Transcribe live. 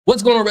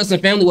What's going on,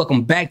 wrestling family?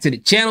 Welcome back to the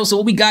channel. So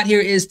what we got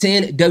here is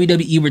 10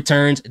 WWE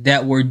returns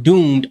that were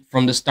doomed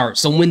from the start.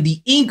 So when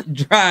the ink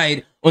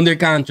dried on their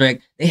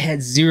contract, they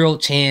had zero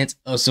chance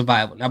of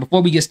survival. Now,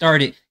 before we get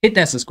started, hit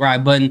that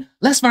subscribe button.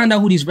 Let's find out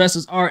who these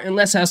wrestlers are and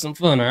let's have some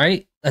fun, all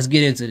right? Let's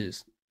get into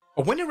this.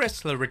 When a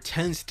wrestler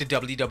returns to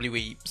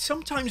WWE,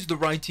 sometimes the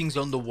writing's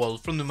on the wall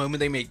from the moment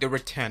they make their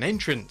return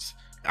entrance.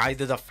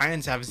 Either the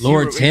fans have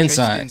zero interest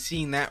in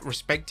seeing that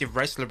respective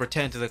wrestler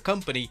return to the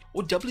company,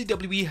 or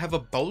WWE have a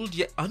bold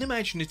yet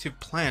unimaginative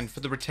plan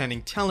for the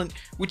returning talent,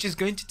 which is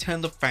going to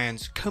turn the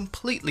fans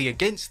completely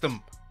against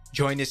them.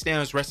 Join us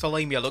now as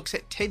WrestleMania looks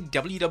at 10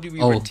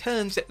 WWE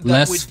returns that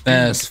let's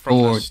fast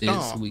forward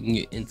this so we can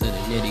get into the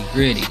nitty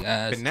gritty,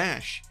 guys. For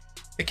Nash.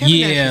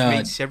 Kevin Nash has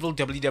made several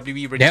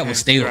WWE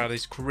returns throughout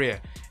his career,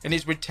 and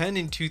his return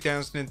in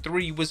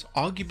 2003 was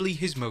arguably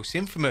his most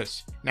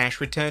infamous. Nash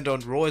returned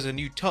on Raw as a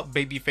new top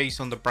babyface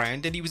on the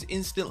brand, and he was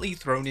instantly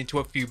thrown into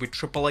a feud with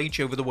Triple H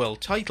over the world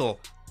title.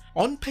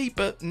 On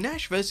paper,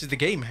 Nash vs. The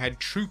Game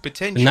had true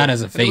potential. Not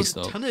as a face,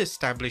 though. There was a ton of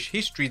established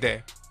history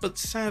there, but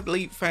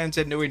sadly, fans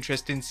had no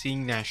interest in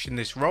seeing Nash in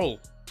this role.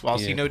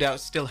 Whilst he no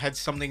doubt still had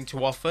something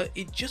to offer,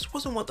 it just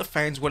wasn't what the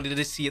fans wanted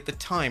to see at the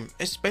time,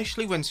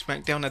 especially when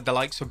SmackDown had the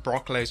likes of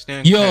Brock Lesnar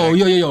and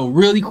Yo,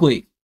 really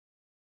quick.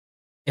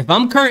 If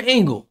I'm Kurt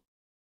Angle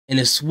and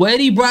a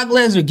sweaty Brock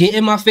Lesnar get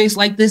in my face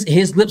like this and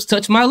his lips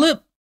touch my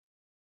lip,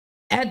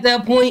 at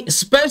that point,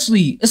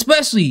 especially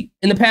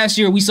in the past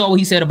year, we saw what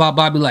he said about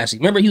Bobby Lashley.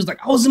 Remember, he was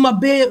like, I was in my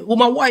bed with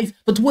my wife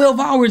for 12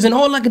 hours and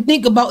all I could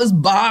think about is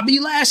Bobby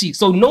Lashley.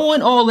 So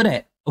knowing all of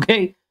that,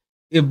 okay?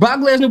 If Brock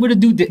Lesnar would have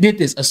did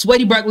this, a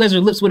sweaty Brock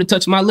Lesnar lips would have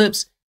touched my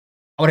lips,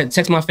 I would have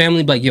text my family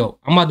and be like, yo,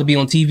 I'm about to be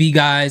on TV,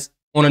 guys,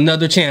 on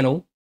another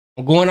channel.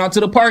 I'm going out to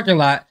the parking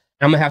lot, and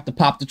I'm going to have to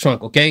pop the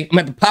trunk, okay? I'm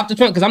going to have to pop the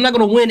trunk because I'm not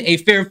going to win a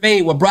fair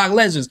fade with Brock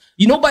Lesnar.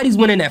 Nobody's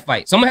winning that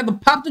fight. So I'm going to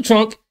have to pop the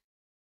trunk,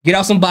 get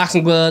out some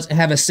boxing gloves, and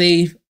have a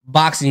safe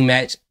boxing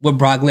match with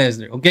Brock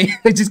Lesnar, okay?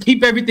 Just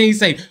keep everything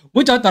safe,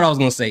 which I thought I was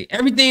going to say.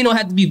 Everything don't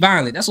have to be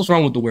violent. That's what's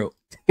wrong with the world.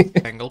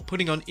 Angle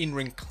putting on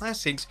in-ring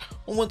classics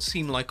on what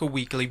seemed like a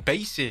weekly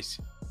basis.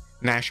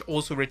 Nash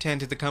also returned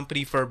to the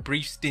company for a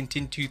brief stint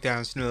in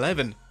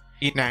 2011.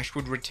 Nash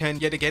would return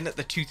yet again at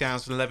the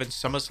 2011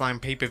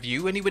 SummerSlam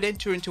pay-per-view, and he would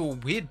enter into a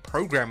weird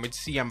program with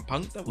CM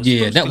Punk that was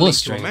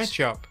supposed to lead to a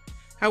matchup.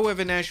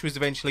 However, Nash was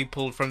eventually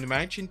pulled from the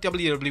match and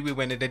WWE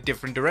went in a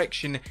different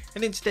direction,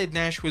 and instead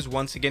Nash was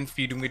once again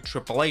feuding with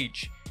Triple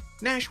H.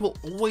 Nash will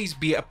always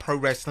be a pro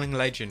wrestling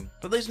legend,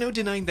 but there's no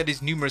denying that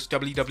his numerous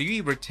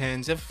WWE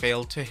returns have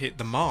failed to hit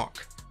the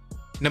mark.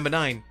 Number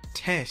 9.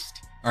 Test.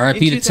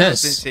 R.I.P. to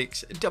Test. In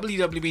 2006,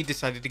 WWE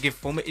decided to give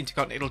former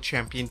Intercontinental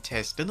Champion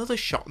Test another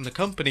shot in the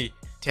company.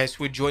 Test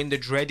would join the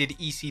dreaded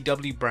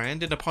ECW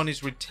brand, and upon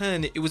his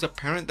return, it was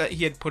apparent that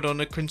he had put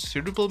on a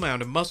considerable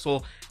amount of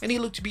muscle, and he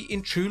looked to be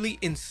in truly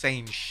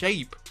insane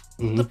shape.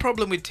 The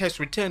problem with Test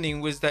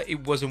returning was that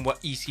it wasn't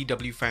what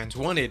ECW fans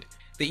wanted.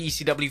 The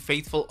ECW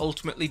faithful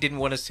ultimately didn't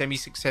want a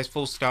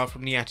semi-successful star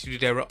from the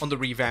Attitude Era on the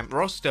revamped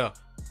roster.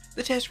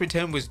 The Test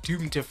return was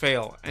doomed to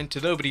fail, and to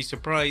nobody's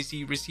surprise,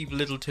 he received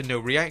little to no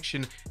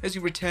reaction as he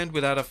returned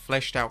without a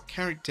fleshed out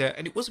character,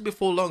 and it wasn't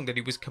before long that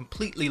he was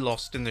completely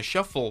lost in the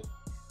shuffle.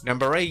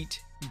 Number 8.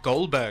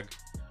 Goldberg.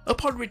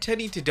 Upon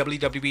returning to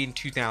WWE in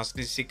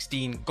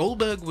 2016,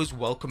 Goldberg was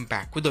welcomed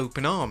back with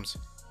open arms.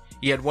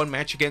 He had one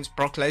match against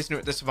Brock Lesnar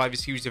at the Survivor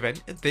Series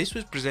event, and this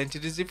was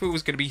presented as if it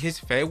was going to be his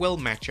farewell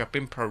matchup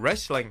in pro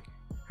wrestling.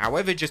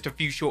 However, just a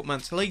few short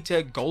months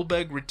later,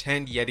 Goldberg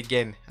returned yet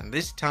again, and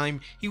this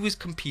time he was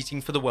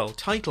competing for the world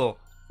title.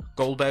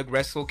 Goldberg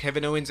wrestled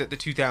Kevin Owens at the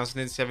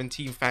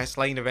 2017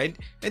 Fastlane event,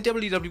 and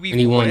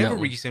WWE, for whatever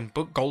reason,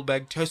 booked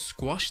Goldberg to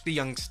squash the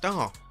young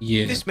star.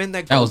 This meant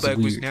that Goldberg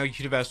was now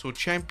Universal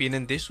Champion,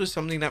 and this was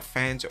something that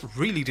fans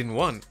really didn't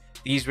want.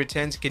 These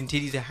returns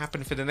continued to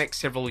happen for the next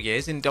several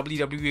years, and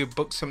WWE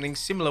booked something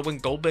similar when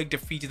Goldberg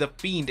defeated The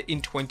Fiend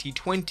in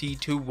 2020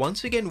 to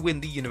once again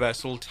win the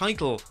Universal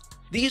title.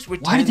 These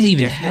returns Why did they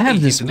even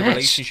have this match? The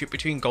relationship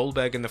between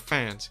Goldberg and the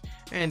fans,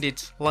 and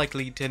it's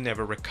likely to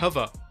never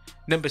recover.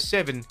 Number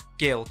 7.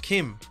 Gail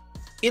Kim.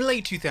 In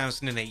late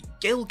 2008,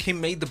 Gail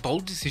Kim made the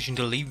bold decision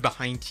to leave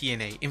behind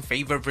TNA in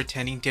favor of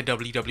returning to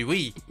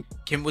WWE.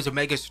 Kim was a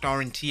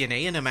megastar in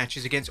TNA, and her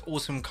matches against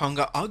Awesome Kong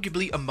are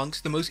arguably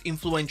amongst the most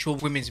influential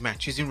women's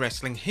matches in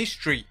wrestling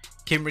history.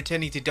 Kim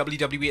returning to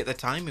WWE at the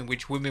time in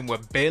which women were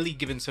barely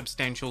given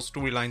substantial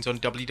storylines on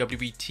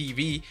WWE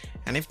TV,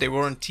 and if they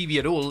were on TV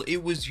at all,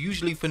 it was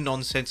usually for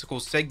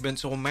nonsensical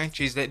segments or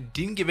matches that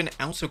didn't give an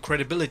ounce of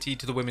credibility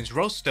to the women's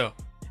roster.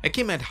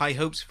 Kim had high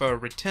hopes for a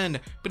return,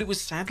 but it was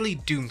sadly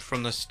doomed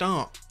from the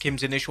start.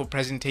 Kim's initial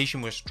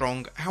presentation was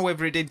strong,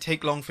 however it didn't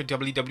take long for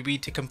WWE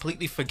to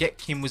completely forget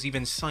Kim was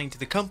even signed to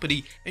the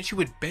company, and she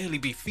would barely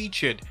be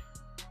featured.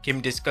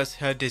 Kim discussed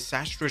her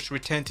disastrous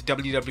return to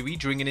WWE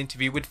during an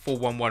interview with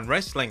 411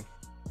 Wrestling.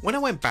 When I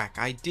went back,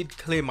 I did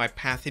clear my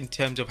path in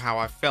terms of how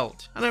I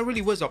felt, and I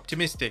really was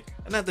optimistic.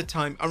 And at the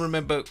time, I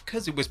remember,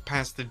 because it was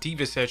past the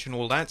diva search and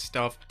all that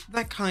stuff,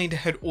 that kind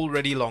had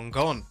already long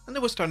gone, and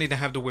they were starting to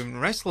have the women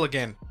wrestle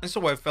again. And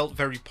so I felt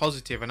very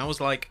positive, and I was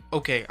like,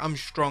 okay, I'm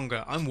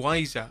stronger, I'm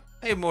wiser,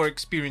 I have more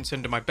experience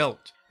under my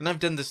belt, and I've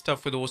done the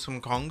stuff with Awesome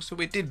Kong, so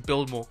it did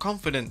build more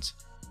confidence.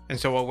 And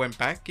so I went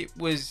back. It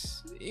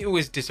was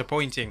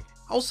disappointing.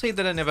 I'll say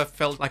that I never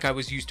felt like I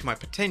was used to my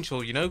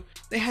potential, you know?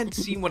 They hadn't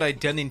seen what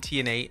I'd done in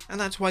TNA, and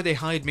that's why they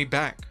hired me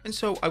back. And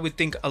so I would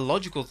think a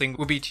logical thing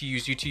would be to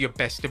use you to your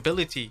best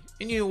ability.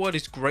 And you know what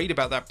is great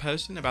about that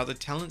person, about the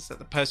talents that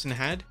the person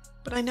had?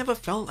 But I never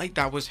felt like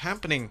that was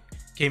happening.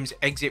 Kim's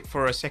exit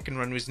for a second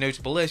run was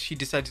notable as she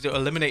decided to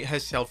eliminate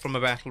herself from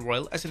a battle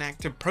royal as an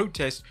act of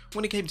protest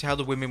when it came to how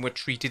the women were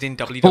treated in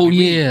WWE. Oh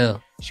yeah.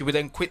 She would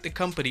then quit the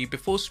company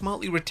before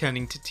smartly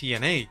returning to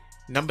TNA.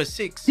 Number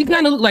 6. She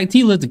kind of looked like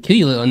Tila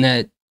Tequila on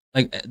that,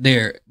 like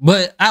there.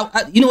 But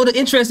I, you know, the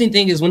interesting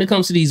thing is when it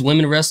comes to these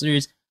women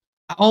wrestlers,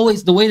 I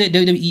always, the way that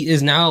WWE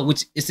is now,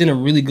 which it's in a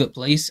really good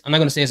place. I'm not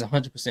gonna say it's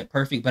 100%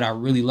 perfect, but I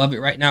really love it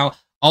right now.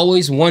 I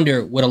always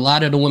wonder with a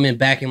lot of the women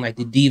back in like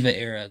the Diva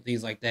era,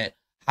 things like that,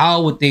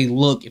 how would they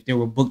look if they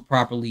were booked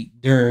properly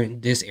during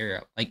this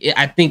era? Like,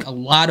 I think a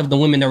lot of the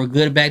women that were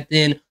good back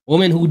then,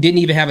 women who didn't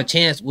even have a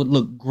chance, would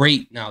look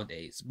great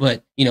nowadays.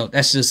 But you know,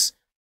 that's just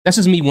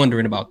me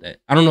wondering about that.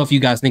 I don't know if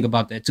you guys think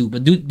about that too.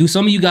 But do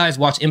some of you guys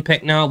watch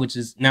Impact now, which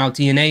is now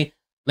TNA?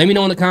 Let me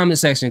know in the comment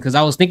section, because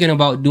I was thinking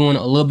about doing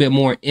a little bit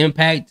more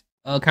Impact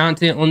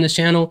content on this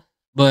channel.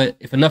 But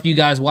if enough of you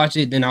guys watch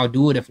it, then I'll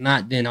do it. If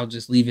not, then I'll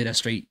just leave it as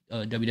straight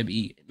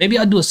WWE. Maybe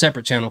I'll do a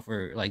separate channel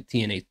for like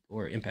TNA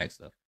or Impact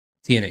stuff.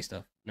 TNA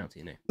stuff, not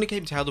TNA. When it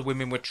came to how the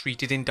women were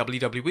treated in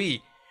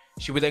WWE,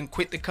 she would then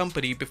quit the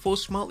company before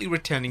smartly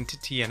returning to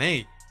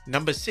TNA.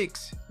 Number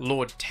 6,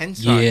 Lord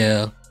Tensai.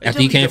 Yeah,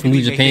 after he came from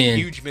New Japan. Made a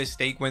huge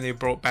mistake when they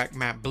brought back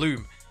Matt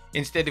Bloom.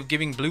 Instead of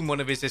giving Bloom one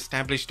of his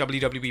established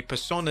WWE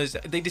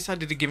personas, they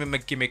decided to give him a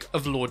gimmick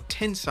of Lord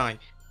Tensai.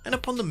 And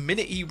upon the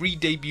minute he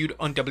re-debuted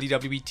on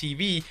WWE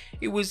TV,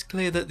 it was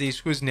clear that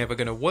this was never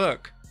going to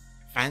work.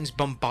 Fans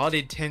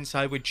bombarded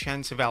Tensai with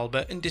chants of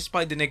Albert, and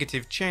despite the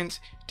negative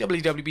chants,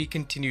 WWE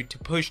continued to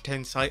push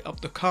Tensai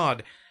up the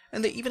card,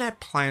 and they even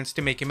had plans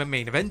to make him a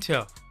main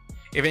eventer.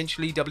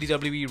 Eventually,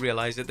 WWE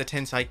realized that the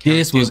Tensai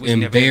character was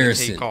never going to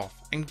take off,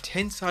 and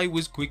Tensai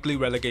was quickly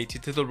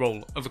relegated to the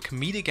role of a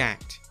comedic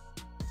act.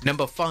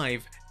 Number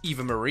 5,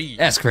 Eva Marie.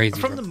 That's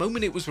crazy. From the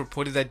moment it was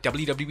reported that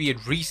WWE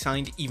had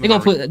re-signed Eva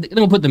Marie, they're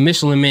gonna put the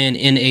Michelin Man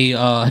in a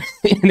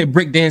in a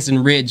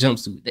breakdancing red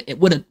jumpsuit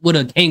with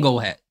a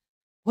Kango hat.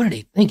 What are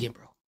they thinking,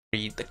 bro?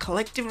 The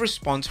collective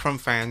response from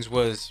fans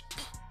was,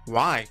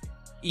 why?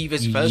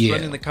 Eva's first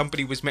run in the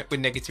company was met with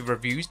negative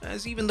reviews,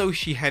 as even though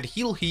she had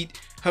heel heat,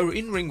 her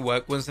in-ring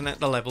work wasn't at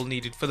the level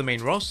needed for the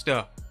main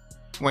roster.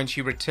 When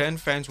she returned,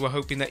 fans were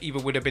hoping that Eva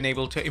would have been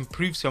able to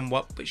improve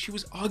somewhat, but she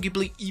was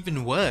arguably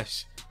even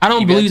worse. I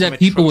don't believe that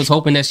people was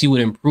hoping that she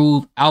would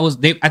improve.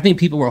 I think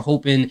people were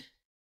hoping,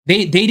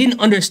 they didn't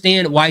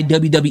understand why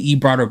WWE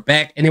brought her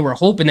back, and they were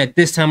hoping that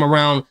this time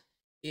around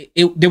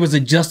there was a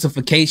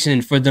justification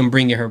for them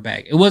bringing her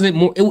back. It wasn't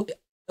more.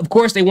 Of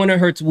course, they wanted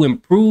her to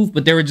improve,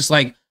 but they were just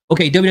like,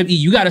 okay, WWE,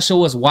 you got to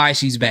show us why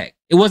she's back.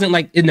 It wasn't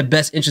like in the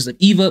best interest of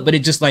Eva, but it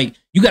just like,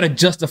 you got to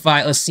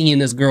justify us seeing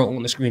this girl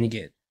on the screen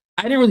again.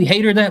 I didn't really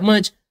hate her that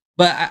much,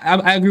 but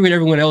I agree with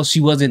everyone else. She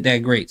wasn't that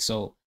great.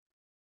 So,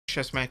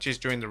 chess matches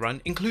during the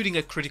run, including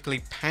a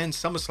critically panned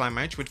SummerSlam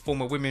match with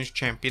former women's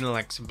champion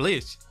Alexa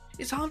Bliss.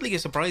 It's hardly a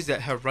surprise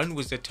that her run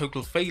was a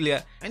total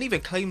failure, and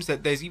even claims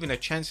that there's even a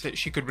chance that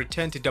she could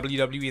return to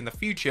WWE in the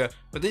future,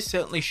 but this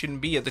certainly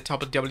shouldn't be at the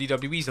top of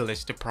WWE's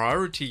list of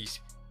priorities.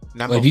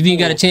 Well, if you think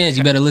you got a chance,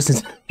 you better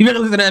listen. You better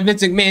listen to that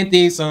Vince McMahon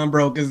theme song,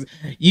 bro. Because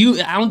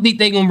I don't think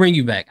they're gonna bring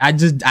you back. I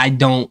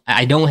don't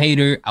hate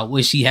her. I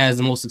wish she has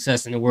the most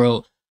success in the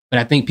world. But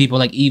I think people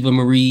like Eva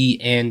Marie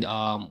and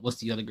what's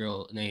the other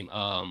girl name?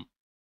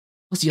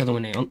 What's the other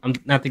one name? I'm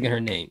not thinking her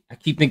name. I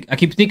keep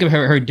thinking of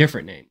her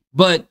different name.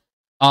 But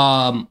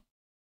dang,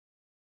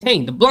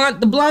 the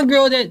blonde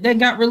girl that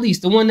got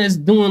released, the one that's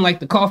doing like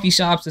the coffee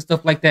shops and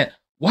stuff like that.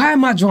 Why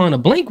am I drawing a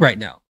blank right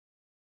now?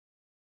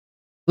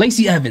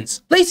 Lacey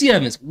Evans.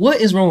 What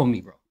is wrong with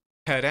me, bro?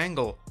 Kurt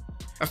Angle.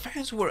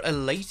 Fans were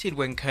elated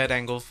when Kurt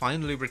Angle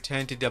finally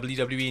returned to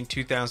WWE in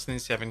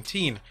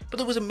 2017, but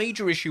there was a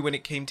major issue when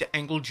it came to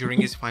Angle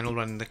during his final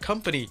run in the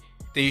company.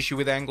 The issue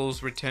with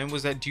Angle's return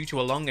was that due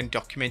to a long and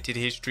documented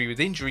history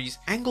with injuries,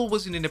 Angle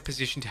wasn't in a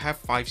position to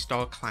have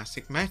 5-star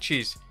classic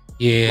matches.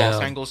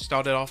 Whilst Angle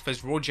started off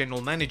as Raw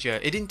General Manager,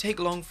 it didn't take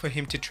long for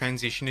him to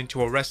transition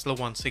into a wrestler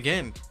once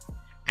again.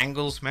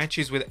 Angle's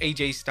matches with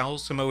AJ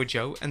Styles, Samoa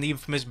Joe, and the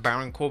infamous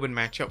Baron Corbin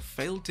matchup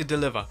failed to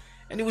deliver,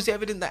 and it was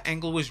evident that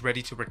Angle was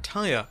ready to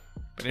retire.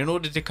 But in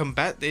order to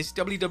combat this,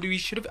 WWE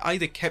should have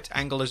either kept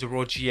Angle as a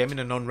Raw GM in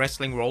a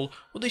non-wrestling role,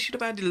 or they should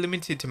have added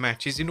limited to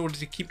matches in order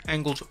to keep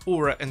Angle's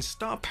aura and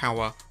star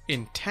power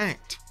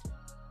intact.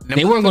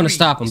 They weren't going to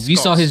stop him. You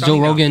saw his Joe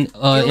Rogan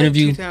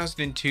interview.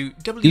 2002,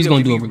 he was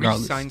going to do it WWE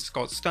regardless. Signed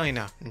Scott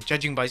Steiner, and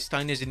judging by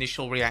Steiner's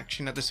initial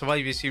reaction at the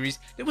Survivor Series,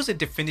 there was a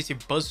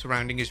definitive buzz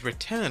surrounding his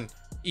return.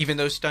 Even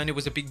though Steiner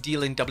was a big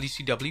deal in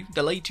WCW,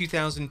 the late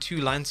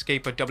 2002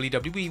 landscape of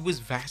WWE was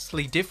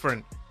vastly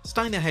different.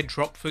 Steiner had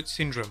drop foot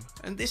syndrome,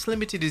 and this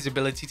limited his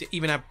ability to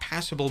even have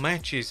passable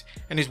matches,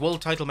 and his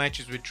world title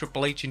matches with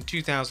Triple H in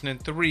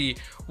 2003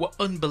 were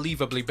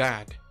unbelievably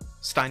bad.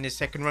 Steiner's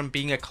second run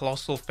being a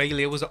colossal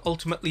failure was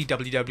ultimately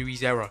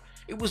WWE's error.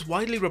 It was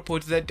widely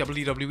reported that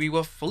WWE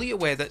were fully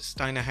aware that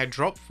Steiner had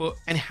drop foot,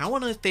 and how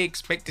on earth they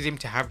expected him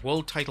to have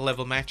world title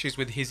level matches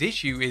with his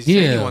issue is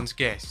anyone's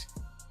guess.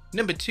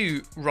 Number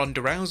 2,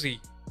 Ronda Rousey.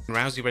 When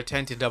Rousey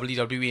returned to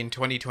WWE in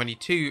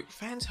 2022,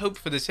 fans hoped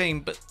for the same,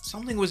 but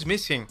something was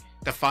missing.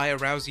 The fire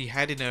Rousey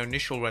had in her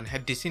initial run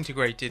had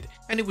disintegrated,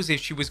 and it was as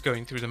if she was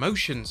going through the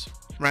motions.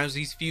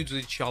 Rousey's feuds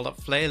with Charlotte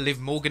Flair, Liv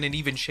Morgan and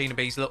even Shayna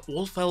Baszler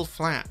all fell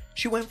flat.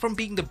 She went from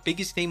being the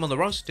biggest name on the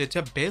roster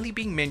to barely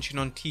being mentioned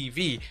on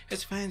TV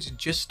as fans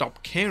just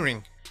stopped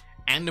caring.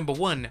 And number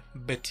 1,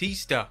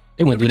 Batista.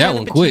 They went through that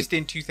one quick. Batista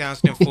in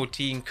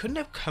 2014 couldn't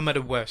have come at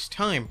a worse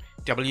time.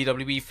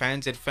 WWE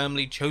fans had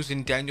firmly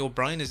chosen Daniel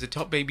Bryan as the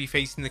top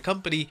babyface in the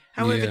company,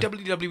 however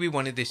WWE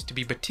wanted this to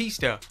be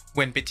Batista.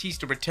 When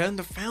Batista returned,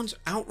 the fans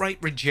outright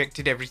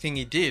rejected everything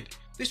he did.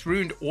 This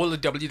ruined all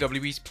of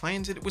WWE's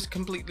plans, and it was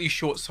completely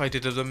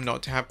short-sighted of them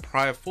not to have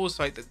prior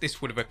foresight that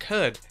this would have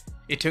occurred.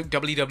 It took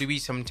WWE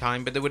some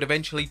time, but they would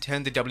eventually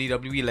turn the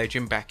WWE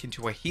legend back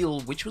into a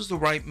heel, which was the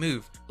right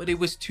move, but it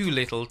was too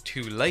little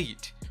too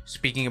late.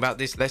 Speaking about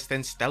this less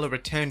than stellar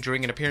return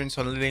during an appearance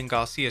on Lillian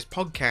Garcia's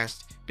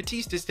podcast,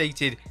 Batista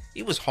stated,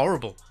 "It was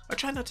horrible. I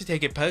try not to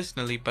take it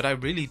personally, but I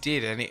really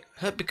did, and it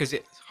hurt because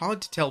it's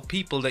hard to tell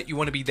people that you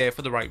want to be there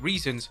for the right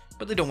reasons,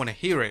 but they don't want to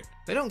hear it.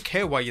 They don't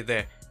care why you're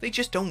there, they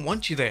just don't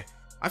want you there.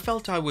 I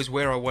felt I was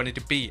where I wanted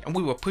to be, and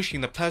we were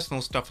pushing the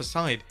personal stuff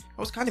aside. I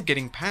was kind of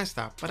getting past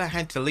that, but I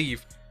had to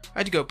leave. I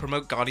had to go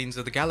promote Guardians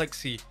of the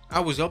Galaxy.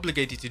 I was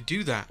obligated to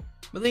do that."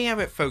 But there you have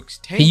it, folks.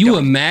 Can you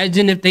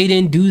imagine if they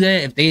didn't do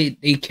that? If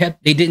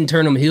they didn't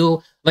turn them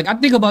heel? Like, I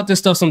think about this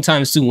stuff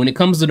sometimes too when it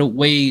comes to the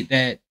way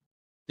that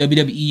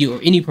WWE or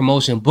any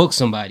promotion books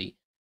somebody.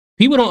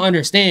 People don't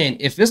understand,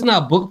 if it's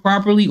not booked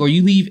properly or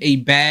you leave a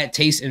bad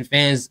taste in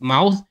fans'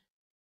 mouth,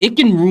 it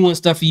can ruin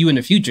stuff for you in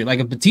the future. Like,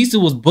 if Batista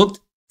was booked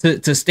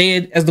to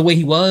stay as the way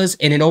he was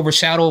and then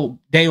overshadow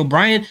Daniel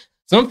Bryan,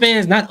 some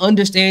fans not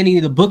understanding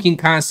the booking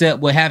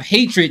concept will have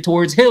hatred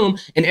towards him,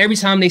 and every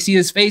time they see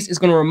his face, it's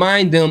going to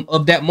remind them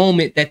of that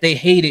moment that they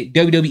hated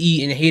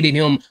WWE and hated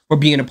him for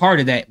being a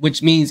part of that,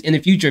 which means in the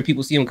future, if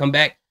people see him come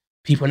back,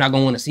 people are not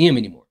going to want to see him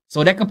anymore.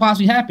 So that could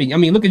possibly happen. I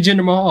mean, look at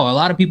Jinder Mahal. A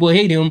lot of people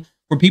hate him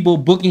for people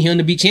booking him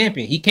to be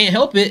champion. He can't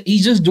help it.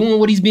 He's just doing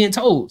what he's being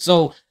told.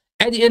 So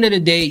at the end of the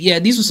day, yeah,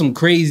 these were some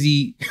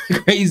crazy,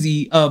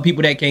 crazy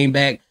people that came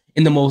back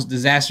in the most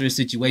disastrous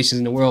situations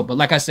in the world. But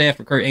like I said,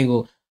 for Kurt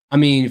Angle,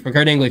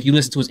 if you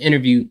listen to his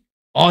interview,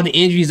 all the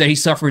injuries that he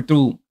suffered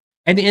through,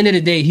 at the end of the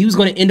day, he was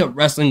going to end up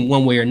wrestling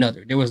one way or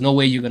another. There was no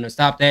way you're going to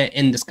stop that.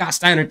 And the Scott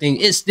Steiner thing,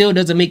 it still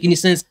doesn't make any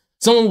sense.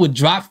 Someone with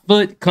drop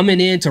foot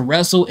coming in to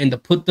wrestle and to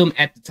put them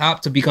at the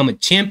top to become a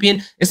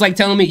champion. It's like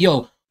telling me,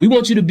 yo, we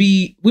want you to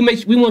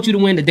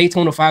win the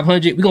Daytona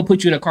 500. We're going to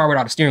put you in a car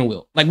without a steering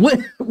wheel. Like,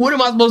 what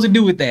am I supposed to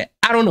do with that?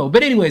 I don't know.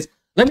 But anyways,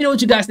 let me know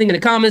what you guys think in the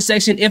comment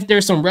section. If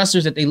there's some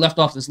wrestlers that they left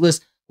off this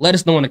list, let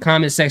us know in the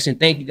comment section.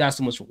 Thank you guys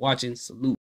so much for watching. Salute.